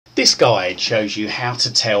This guide shows you how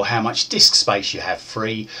to tell how much disk space you have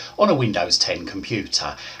free on a Windows 10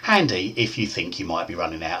 computer. Handy if you think you might be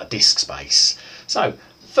running out of disk space. So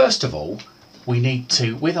first of all, we need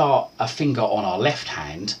to, with a finger on our left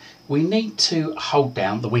hand, we need to hold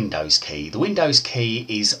down the Windows key. The Windows key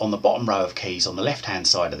is on the bottom row of keys on the left hand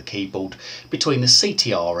side of the keyboard between the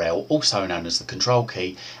CTRL, also known as the control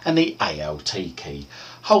key, and the ALT key.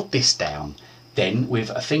 Hold this down. Then with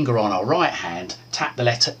a finger on our right hand, tap the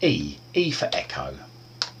letter E, E for echo.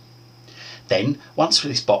 Then once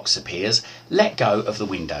this box appears, let go of the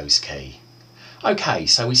Windows key. OK,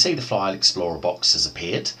 so we see the File Explorer box has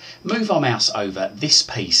appeared. Move our mouse over this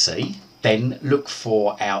PC. Then look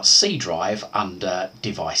for our C drive under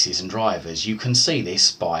Devices and Drivers. You can see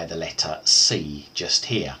this by the letter C just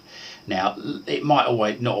here. Now, it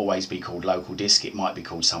might not always be called local disk, it might be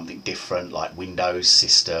called something different like Windows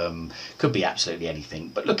System, could be absolutely anything,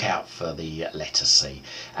 but look out for the letter C.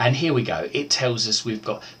 And here we go, it tells us we've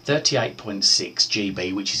got 38.6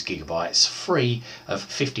 GB, which is gigabytes, free of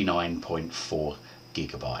 59.4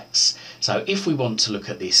 gigabytes. So if we want to look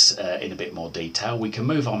at this in a bit more detail, we can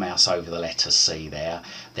move our mouse over the letter C there,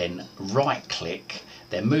 then right click,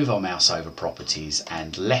 then move our mouse over properties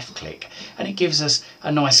and left click, and it gives us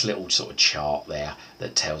a nice little sort of chart there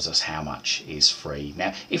that tells us how much is free.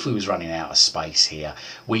 Now if we was running out of space here,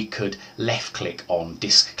 we could left click on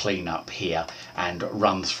disk cleanup here and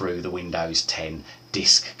run through the Windows 10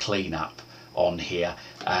 disk cleanup on here,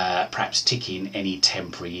 perhaps ticking any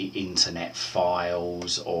temporary internet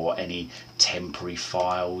files or any temporary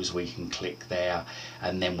files. We can click there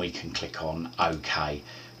and then we can click on OK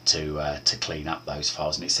to clean up those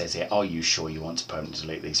files, and it says here, are you sure you want to permanently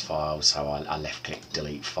delete these files? So I left click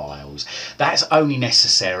delete files. That's only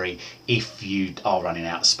necessary if you are running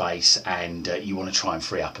out of space and you want to try and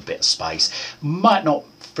free up a bit of space. Might not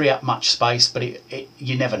free up much space, but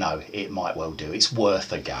you never know, it might well do. It's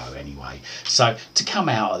worth a go anyway. So to come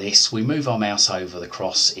out of this, we move our mouse over the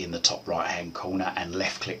cross in the top right hand corner and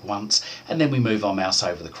left click once, and then we move our mouse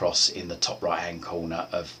over the cross in the top right hand corner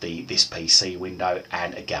of this PC window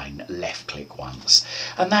and again left click once.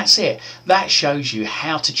 And that's it. That shows you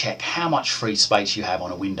how to check how much free space you have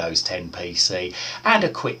on a Windows 10 PC and a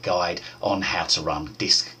quick guide on how to run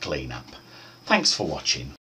disk cleanup. Thanks for watching.